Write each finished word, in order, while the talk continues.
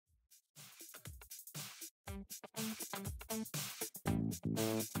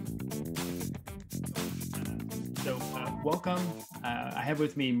Welcome. I have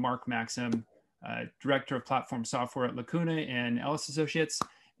with me Mark Maxham, Director of Platform Software at Lacuna and Ellis Associates.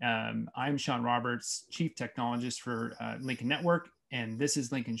 I'm Sean Roberts, Chief Technologist for Lincoln Network, and this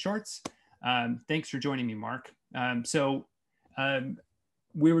is Lincoln Shorts. Thanks for joining me, Mark.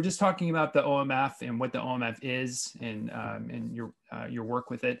 We were just talking about the OMF and what the OMF is and your work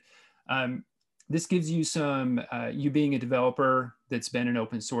with it. This gives you some, you being a developer that's been in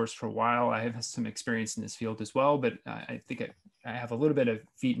open source for a while. I have some experience in this field as well, but I think I have a little bit of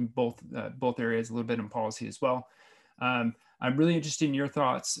feet in both areas, a little bit in policy as well. I'm really interested in your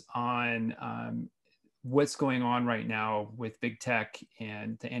thoughts on what's going on right now with big tech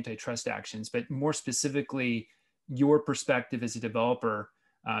and the antitrust actions, but more specifically, your perspective as a developer.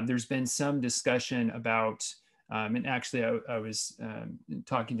 There's been some discussion about and actually, I was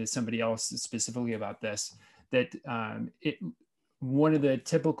talking to somebody else specifically about this, that one of the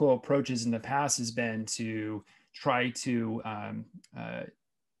typical approaches in the past has been to try to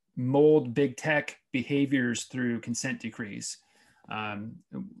mold big tech behaviors through consent decrees.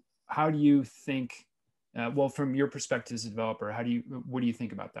 How do you think, well, from your perspective as a developer, what do you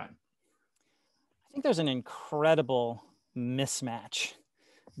think about that? I think there's an incredible mismatch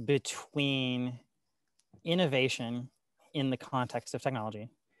between innovation in the context of technology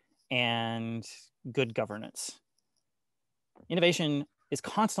and good governance. Innovation is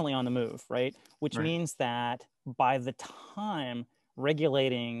constantly on the move, right? Which means that by the time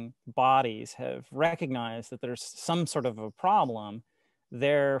regulating bodies have recognized that there's some sort of a problem,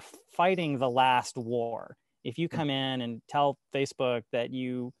 they're fighting the last war. If you come in and tell Facebook that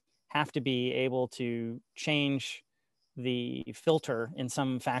you have to be able to change the filter in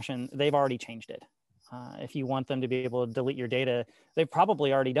some fashion, they've already changed it. If you want them to be able to delete your data, they've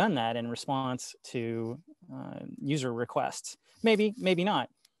probably already done that in response to user requests. Maybe, maybe not.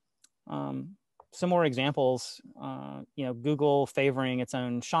 Some more examples, Google favoring its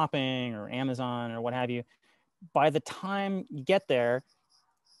own shopping or Amazon or what have you. By the time you get there,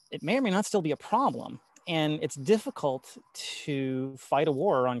 it may or may not still be a problem. And it's difficult to fight a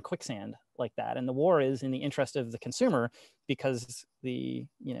war on quicksand like that. And the war is in the interest of the consumer because the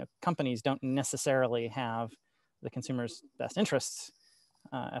companies don't necessarily have the consumer's best interests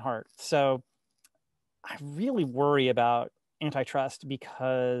at heart. So I really worry about antitrust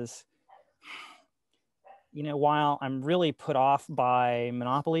because, while I'm really put off by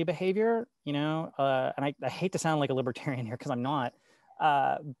monopoly behavior, and I hate to sound like a libertarian here because I'm not,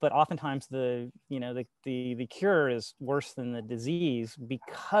 but oftentimes the cure is worse than the disease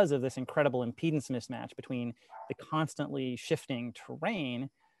because of this incredible impedance mismatch between the constantly shifting terrain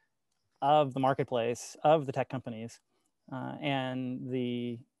of the marketplace, of the tech companies, and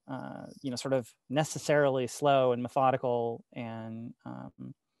the sort of necessarily slow and methodical and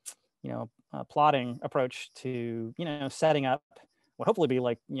plotting approach to setting up what hopefully be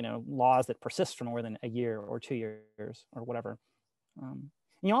like laws that persist for more than a year or 2 years or whatever.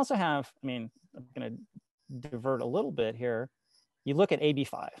 You also have, I'm going to divert a little bit here. You look at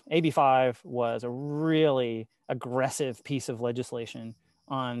AB5. AB5 was a really aggressive piece of legislation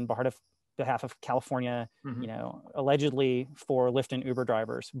on behalf of California, allegedly for Lyft and Uber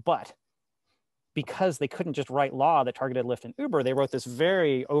drivers. But because they couldn't just write law that targeted Lyft and Uber, they wrote this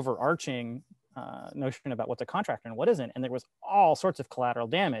very overarching notion about what's a contractor and what isn't. And there was all sorts of collateral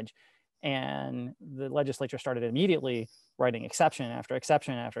damage. And the legislature started immediately writing exception after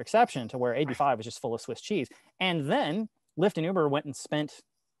exception after exception to where AB5 was just full of Swiss cheese. And then Lyft and Uber went and spent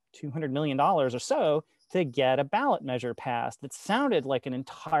 $200 million or so to get a ballot measure passed that sounded like an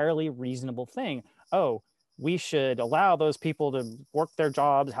entirely reasonable thing. Oh, we should allow those people to work their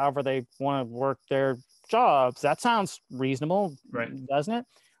jobs however they want to work their jobs. That sounds reasonable, doesn't it?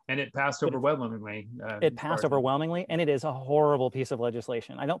 And it passed overwhelmingly. It passed overwhelmingly, and it is a horrible piece of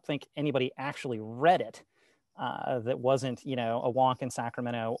legislation. I don't think anybody actually read it that wasn't, a wonk in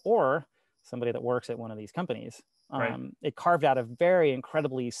Sacramento or somebody that works at one of these companies. It carved out a very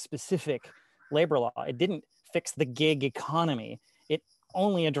incredibly specific labor law. It didn't fix the gig economy. It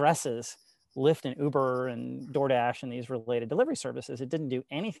only addresses Lyft and Uber and DoorDash and these related delivery services. It didn't do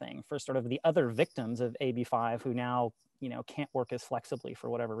anything for sort of the other victims of AB5 who now can't work as flexibly for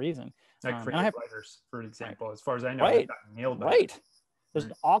whatever reason. Like creative writers, for example, as far as I know, they've gotten nailed by it. There's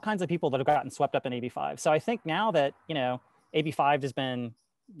all kinds of people that have gotten swept up in AB5. So I think now that, AB5 has been,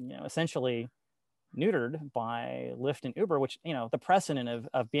 essentially neutered by Lyft and Uber, which, the precedent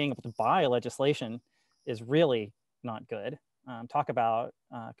of being able to buy legislation is really not good. Talk about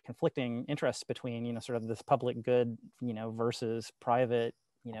conflicting interests between, sort of this public good, versus private,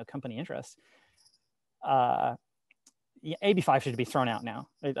 company interests. yeah, AB5 should be thrown out now.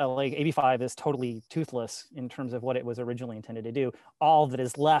 Like AB5 is totally toothless in terms of what it was originally intended to do. All that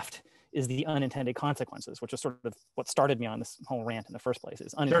is left is the unintended consequences, which is sort of what started me on this whole rant in the first place.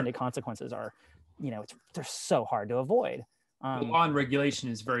 Is unintended consequences are, they're so hard to avoid. The law and regulation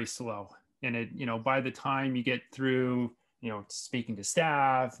is very slow, and it, by the time you get through, speaking to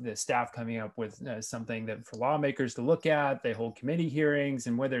staff, the staff coming up with something that for lawmakers to look at, they hold committee hearings,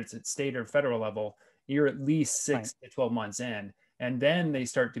 and whether it's at state or federal level, you're at least 6 to 12 months in, and then they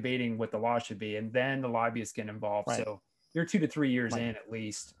start debating what the law should be, and then the lobbyists get involved. So you're 2 to 3 years in at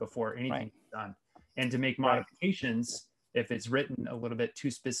least before anything is done. And to make modifications, if it's written a little bit too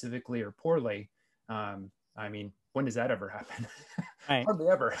specifically or poorly, I mean, when does that ever happen? Hardly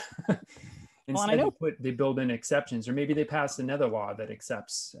ever. Instead, they build in exceptions, or maybe they pass another law that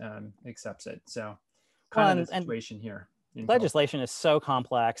accepts it. So kind of the situation here. Legislation is so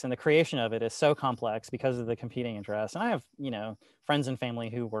complex, and the creation of it is so complex because of the competing interests. And I have, friends and family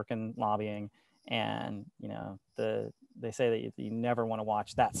who work in lobbying, and, they say that you never want to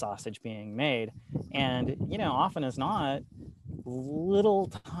watch that sausage being made. And, often as not, little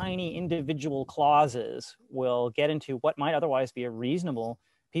tiny individual clauses will get into what might otherwise be a reasonable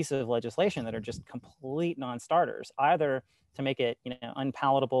piece of legislation that are just complete non-starters, either to make it,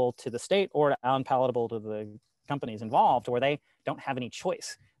 unpalatable to the state or unpalatable to the companies involved, where they don't have any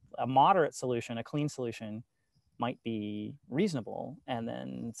choice. A moderate solution, a clean solution might be reasonable, and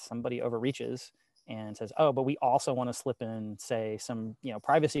then somebody overreaches and says, oh, but we also want to slip in, say, some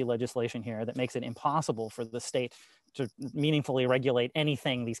privacy legislation here that makes it impossible for the state to meaningfully regulate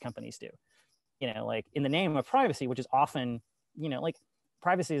anything these companies do. Like in the name of privacy, which is often, like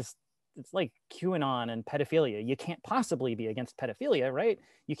privacy is, it's like QAnon and pedophilia. You can't possibly be against pedophilia, right?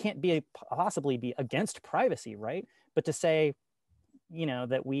 You can't possibly be against privacy, right? But to say,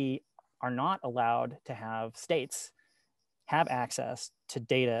 that we are not allowed to have states have access to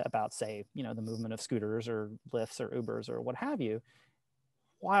data about, say, the movement of scooters or Lyfts or Ubers or what have you,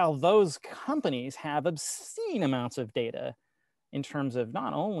 while those companies have obscene amounts of data in terms of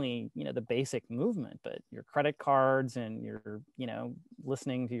not only, the basic movement, but your credit cards and your,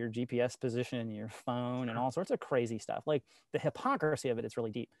 listening to your GPS position in your phone and all sorts of crazy stuff. Like the hypocrisy of it is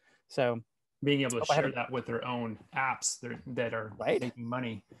really deep. So being able to share that with their own apps that are making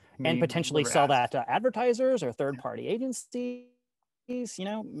money. And potentially sell that to advertisers or third-party agencies.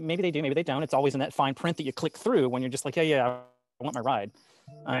 Maybe they do, maybe they don't. It's always in that fine print that you click through when you're just like, yeah, I want my ride.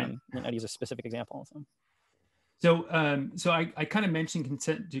 To use a specific example. So I kind of mentioned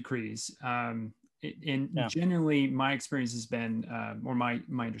consent decrees. Generally, my experience has been, or my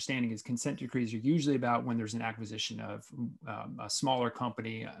understanding is, consent decrees are usually about when there's an acquisition of a smaller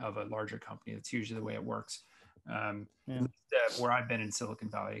company of a larger company. That's usually the way it works. Where I've been in Silicon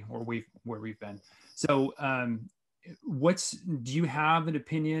Valley, or where we've been. So, do you have an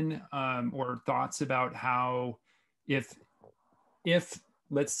opinion or thoughts about how, if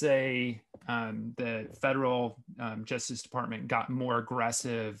let's say the federal Justice Department got more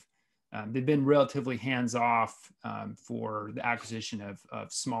aggressive, they've been relatively hands-off for the acquisition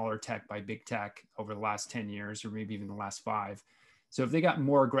of smaller tech by big tech over the last 10 years, or maybe even the last 5. So if they got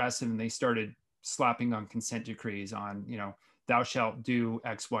more aggressive and they started slapping on consent decrees on, thou shalt do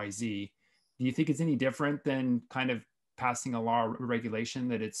X, Y, Z, do you think it's any different than kind of passing a law or regulation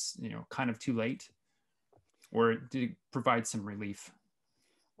that it's, kind of too late? Or did it provide some relief?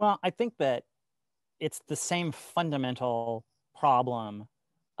 Well, I think that it's the same fundamental problem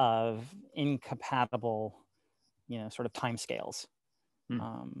of incompatible, sort of timescales.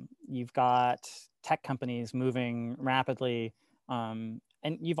 You've got tech companies moving rapidly,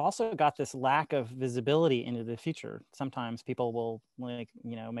 and you've also got this lack of visibility into the future. Sometimes people will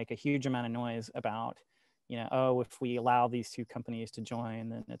make a huge amount of noise about, oh, if we allow these two companies to join,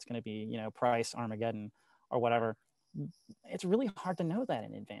 then it's going to be, price Armageddon or whatever. It's really hard to know that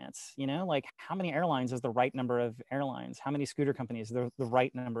in advance, like how many airlines is the right number of airlines, how many scooter companies are the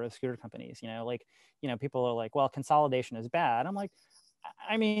right number of scooter companies, people are like, well, consolidation is bad. I'm like,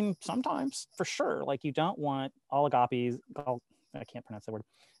 I mean, sometimes for sure, like you don't want oligopolies. I can't pronounce that word.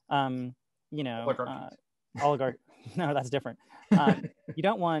 Oligarch. No, that's different. You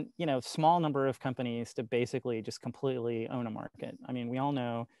don't want, small number of companies to basically just completely own a market. I mean, we all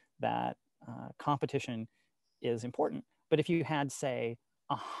know that competition is important, but if you had, say,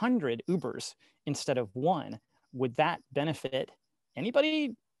 100 Ubers instead of 1, would that benefit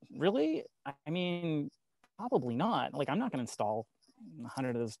anybody really? I mean, probably not. Like, I'm not going to install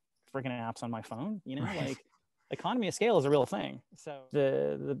 100 of those freaking apps on my phone. Like, economy of scale is a real thing. So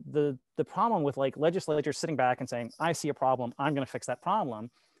the problem with like legislatures sitting back and saying, I see a problem, I'm going to fix that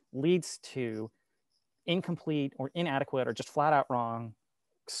problem, leads to incomplete or inadequate or just flat out wrong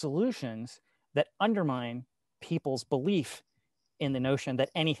solutions that undermine people's belief in the notion that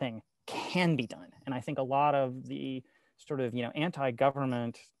anything can be done. And I think a lot of the sort of,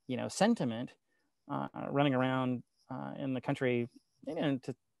 anti-government, sentiment running around in the country, and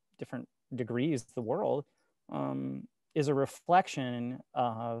to different degrees the world, is a reflection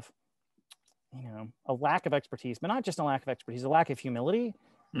of, a lack of expertise, but not just a lack of expertise, a lack of humility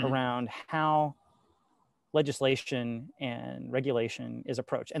around how legislation and regulation is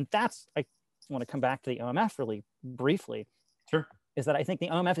approached. And that's, I want to come back to the OMF really briefly. Sure. Is that I think the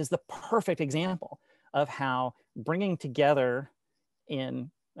OMF is the perfect example of how bringing together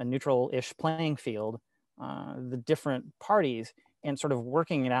in a neutral-ish playing field the different parties and sort of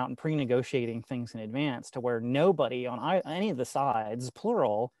working it out and pre-negotiating things in advance to where nobody on any of the sides,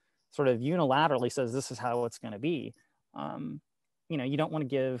 plural, sort of unilaterally says this is how it's going to be. You don't want to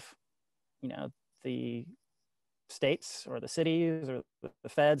give, the states or the cities or the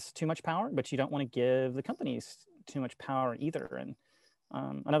feds too much power, but you don't want to give the companies too much power either. And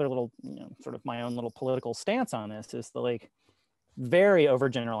another little, sort of my own little political stance on this is the very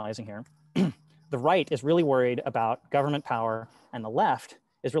overgeneralizing here. The right is really worried about government power and the left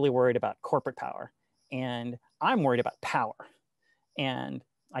is really worried about corporate power. And I'm worried about power. And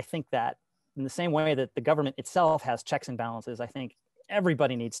I think that in the same way that the government itself has checks and balances, I think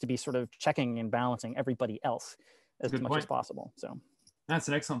everybody needs to be sort of checking and balancing everybody else as much as possible. So that's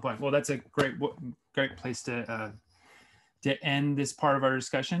an excellent point. Well, that's a great place to end this part of our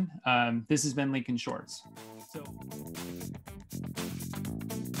discussion. This has been Lincoln Shorts. So